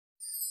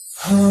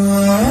اعوذ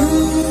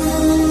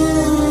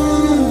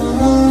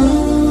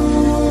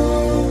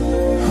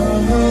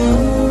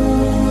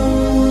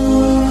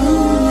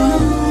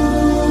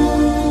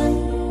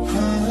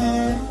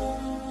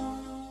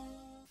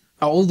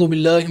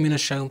باللہ من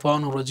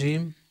الشیطان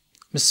الرجیم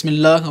بسم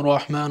اللہ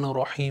الرحمن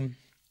الرحیم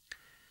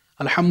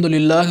الحمد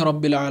للہ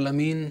رب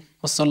العالمین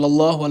وصلی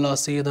اللہ علی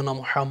سیدنا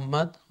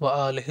محمد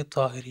وآلہ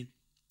الطاہرین۔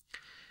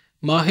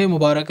 ماہ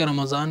مبارک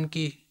رمضان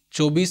کی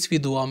 24ویں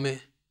دعا میں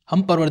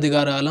ہم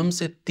پروردگار عالم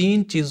سے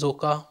 3 چیزوں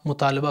کا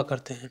مطالبہ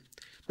کرتے ہیں۔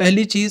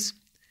 پہلی چیز،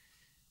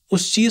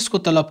 اس چیز کو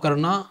طلب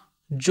کرنا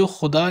جو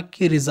خدا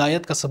کی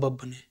رضایت کا سبب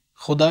بنے،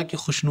 خدا کی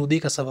خوشنودی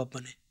کا سبب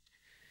بنے۔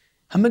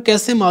 ہمیں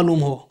کیسے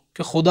معلوم ہو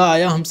کہ خدا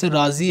آیا ہم سے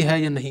راضی ہے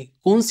یا نہیں؟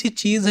 کون سی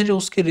چیز ہے جو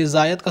اس کی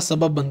رضایت کا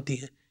سبب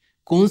بنتی ہے؟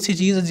 کون سی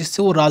چیز ہے جس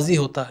سے وہ راضی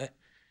ہوتا ہے؟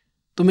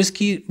 تو میں اس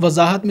کی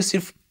وضاحت میں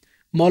صرف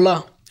مولا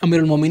امیر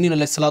المومنین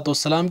علیہ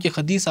السلام کی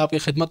حدیث آپ کی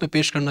خدمت میں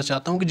پیش کرنا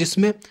چاہتا ہوں کہ جس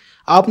میں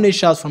آپ نے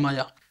ارشاد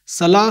فرمایا،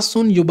 ثلاث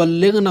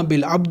یبلغن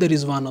بالعبد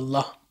رضوان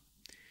اللہ۔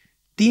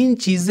 3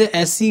 چیزیں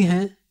ایسی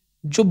ہیں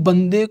جو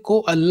بندے کو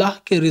اللہ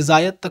کے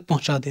رضایت تک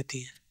پہنچا دیتی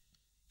ہیں،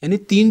 یعنی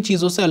 3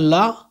 چیزوں سے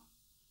اللہ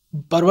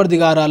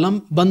پروردگار عالم،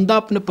 بندہ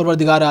اپنے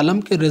پروردگار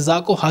عالم کے رضا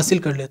کو حاصل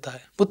کر لیتا ہے۔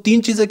 وہ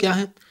 3 چیزیں کیا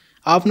ہیں؟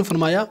 آپ نے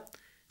فرمایا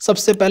سب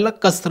سے پہلا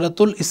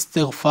کثرت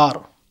الاستغفار،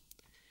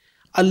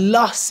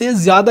 اللہ سے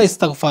زیادہ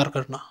استغفار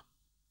کرنا۔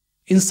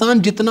 انسان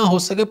جتنا ہو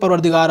سکے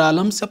پروردگار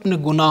عالم سے اپنے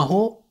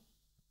گناہوں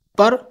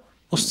پر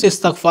اس سے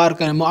استغفار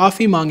کرے،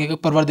 معافی مانگے کہ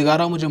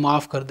پروردگارہ مجھے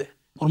معاف کر دے۔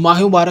 اور ماہ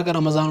مبارک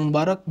رمضان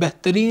المبارک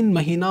بہترین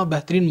مہینہ،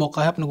 بہترین موقع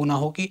ہے اپنے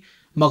گناہوں کی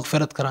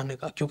مغفرت کرانے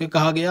کا، کیونکہ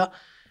کہا گیا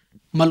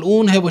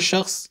ملعون ہے وہ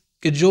شخص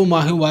کہ جو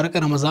ماہ مبارک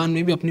رمضان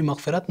میں بھی اپنی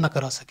مغفرت نہ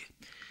کرا سکے۔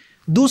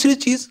 دوسری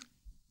چیز،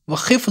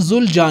 وخفض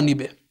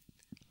الجانب،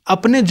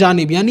 اپنے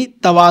جانب یعنی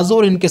تواضع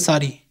اور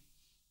انکساری۔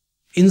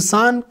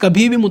 انسان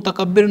کبھی بھی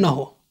متکبر نہ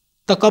ہو،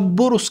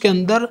 تکبر اس کے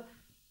اندر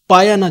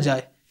پایا نہ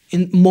جائے۔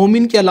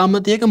 مومن کی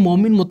علامت یہ ہے کہ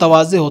مومن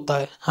متواضع ہوتا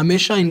ہے،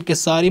 ہمیشہ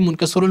انکساری،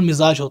 منکسر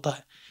المزاج ہوتا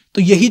ہے۔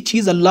 تو یہی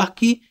چیز اللہ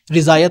کی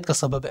رضایت کا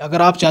سبب ہے۔ اگر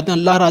آپ چاہتے ہیں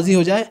اللہ راضی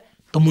ہو جائے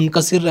تو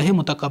منکسر رہیں،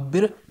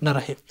 متکبر نہ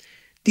رہیں۔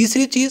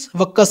 تیسری چیز،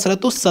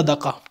 وکثرت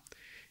الصدقہ،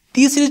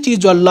 تیسری چیز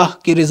جو اللہ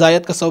کی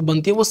رضایت کا سبب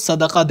بنتی ہے وہ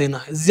صدقہ دینا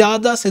ہے۔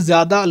 زیادہ سے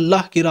زیادہ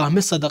اللہ کی راہ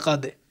میں صدقہ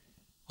دے،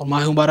 اور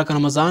ماہ مبارک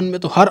رمضان میں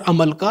تو ہر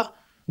عمل کا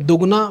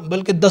دگنا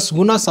بلکہ 10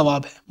 گنا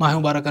ثواب ہے ماہ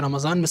مبارک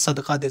رمضان میں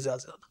صدقہ دے زیادہ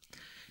سے زیادہ۔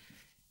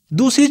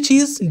 دوسری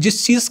چیز جس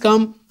چیز کا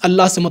ہم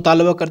اللہ سے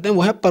مطالبہ کرتے ہیں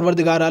وہ ہے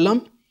پروردگار عالم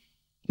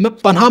میں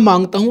پناہ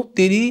مانگتا ہوں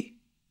تیری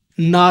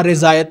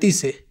نارضایتی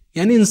سے،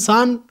 یعنی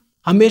انسان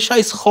ہمیشہ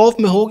اس خوف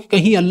میں ہو کہ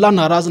کہیں اللہ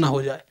ناراض نہ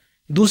ہو جائے۔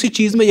 دوسری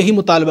چیز میں یہی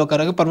مطالبہ کر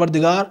رہا کہ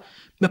پروردگار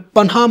میں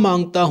پناہ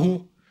مانگتا ہوں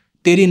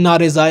تیری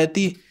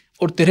نارضایتی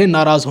اور تیرے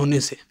ناراض ہونے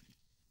سے۔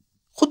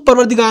 خود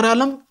پروردگار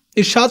عالم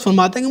ارشاد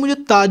فرماتے ہیں کہ مجھے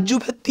تعجب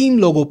ہے 3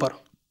 لوگوں پر،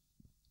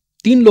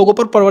 3 لوگوں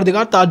پر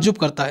پروردگار تعجب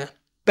کرتا ہے۔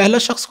 پہلا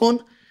شخص کون؟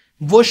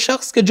 وہ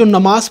شخص کہ جو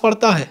نماز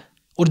پڑھتا ہے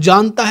اور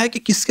جانتا ہے کہ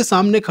کس کے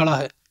سامنے کھڑا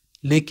ہے،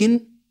 لیکن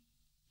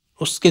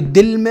اس کے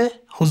دل میں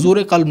حضور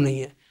قلب نہیں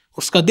ہے،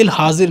 اس کا دل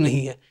حاضر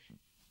نہیں ہے،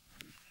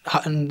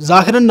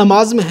 ظاہراً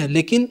نماز میں ہے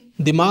لیکن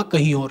دماغ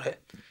کہیں اور ہے۔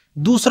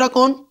 دوسرا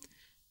کون؟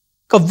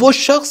 کہ وہ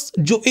شخص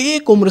جو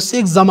ایک عمر سے،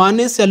 ایک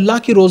زمانے سے اللہ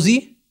کی روزی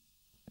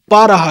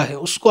پا رہا ہے،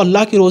 اس کو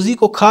اللہ کی روزی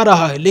کو کھا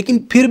رہا ہے، لیکن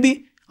پھر بھی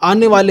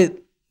آنے والے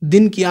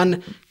دن کی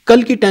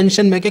کل کی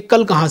ٹینشن میں کہ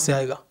کل کہاں سے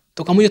آئے گا،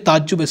 تو کہ مجھے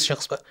تعجب ہے اس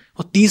شخص پر۔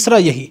 اور تیسرا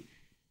یہی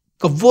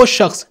کہ وہ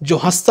شخص جو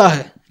ہنستا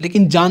ہے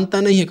لیکن جانتا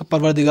نہیں ہے کہ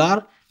پروردگار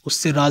اس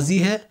سے راضی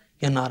ہے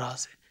یا ناراض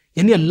ہے۔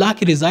 یعنی اللہ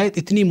کی رضایت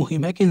اتنی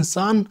مہم ہے کہ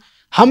انسان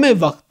ہمیں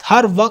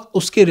ہر وقت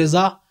اس کی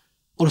رضا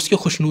اور اس کی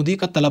خوشنودی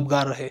کا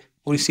طلبگار رہے،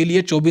 اور اسی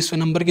لیے 24ویں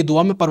نمبر کی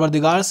دعا میں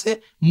پروردگار سے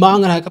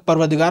مانگ رہا ہے کہ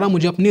پروردگارہ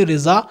مجھے اپنی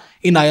رضا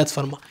عنایت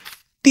فرما۔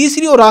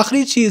 تیسری اور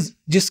آخری چیز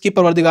جس کی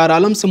پروردگار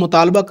عالم سے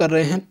مطالبہ کر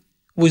رہے ہیں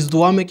وہ اس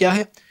دعا میں کیا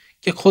ہے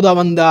کہ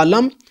خداوند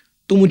عالم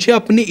تو مجھے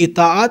اپنی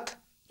اطاعت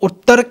اور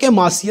ترک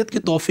معصیت کی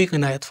توفیق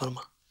عنایت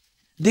فرما۔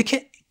 دیکھیں،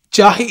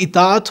 چاہے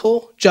اطاعت ہو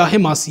چاہے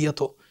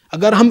معصیت ہو،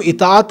 اگر ہم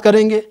اطاعت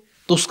کریں گے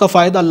تو اس کا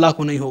فائدہ اللہ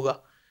کو نہیں ہوگا،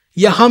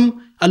 یا ہم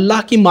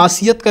اللہ کی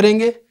معصیت کریں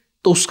گے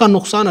تو اس کا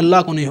نقصان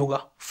اللہ کو نہیں ہوگا،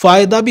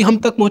 فائدہ بھی ہم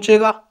تک پہنچے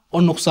گا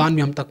اور نقصان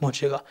بھی ہم تک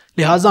پہنچے گا۔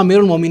 لہٰذا امیر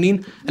المومنین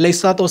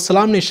علیہ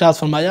السلام نے ارشاد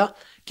فرمایا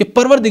کہ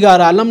پروردگار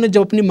عالم نے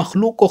جب اپنی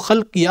مخلوق کو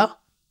خلق کیا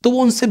تو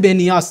وہ ان سے بے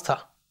نیاز تھا۔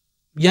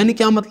 یعنی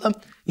کیا مطلب؟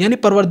 یعنی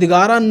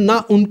پروردگارہ نہ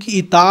ان کی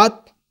اطاعت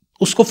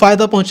اس کو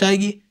فائدہ پہنچائے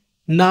گی،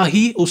 نہ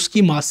ہی اس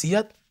کی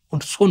معصیت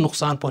اس کو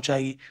نقصان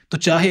پہنچائے گی۔ تو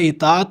چاہے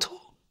اطاعت ہو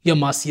یا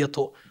معصیت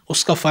ہو،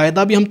 اس کا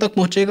فائدہ بھی ہم تک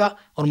پہنچے گا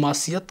اور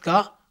معصیت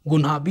کا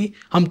گناہ بھی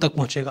ہم تک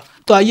پہنچے گا۔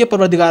 تو آئیے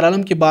پروردگار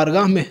عالم کی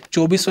بارگاہ میں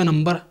 24ویں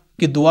نمبر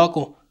کی دعا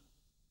کو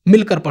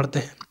مل کر پڑھتے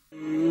ہیں۔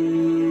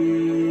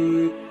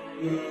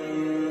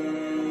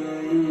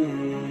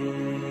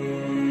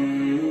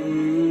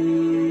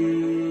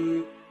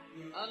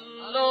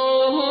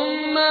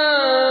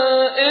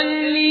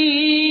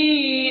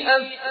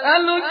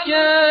 أسألك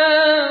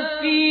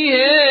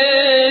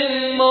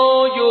فيه ما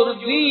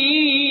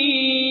يرضيك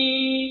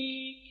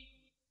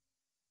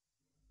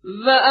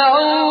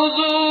وأعوذ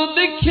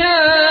بك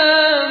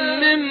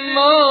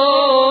مما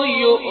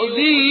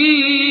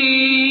يؤذي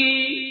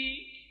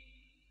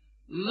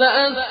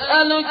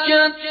وأسألك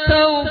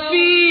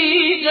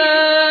التوفيق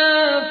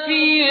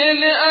فيه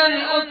لأن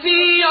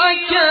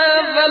أطيعك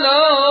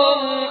ولا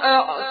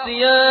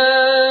أعصيك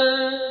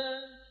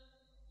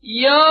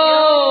يا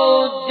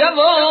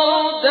جواد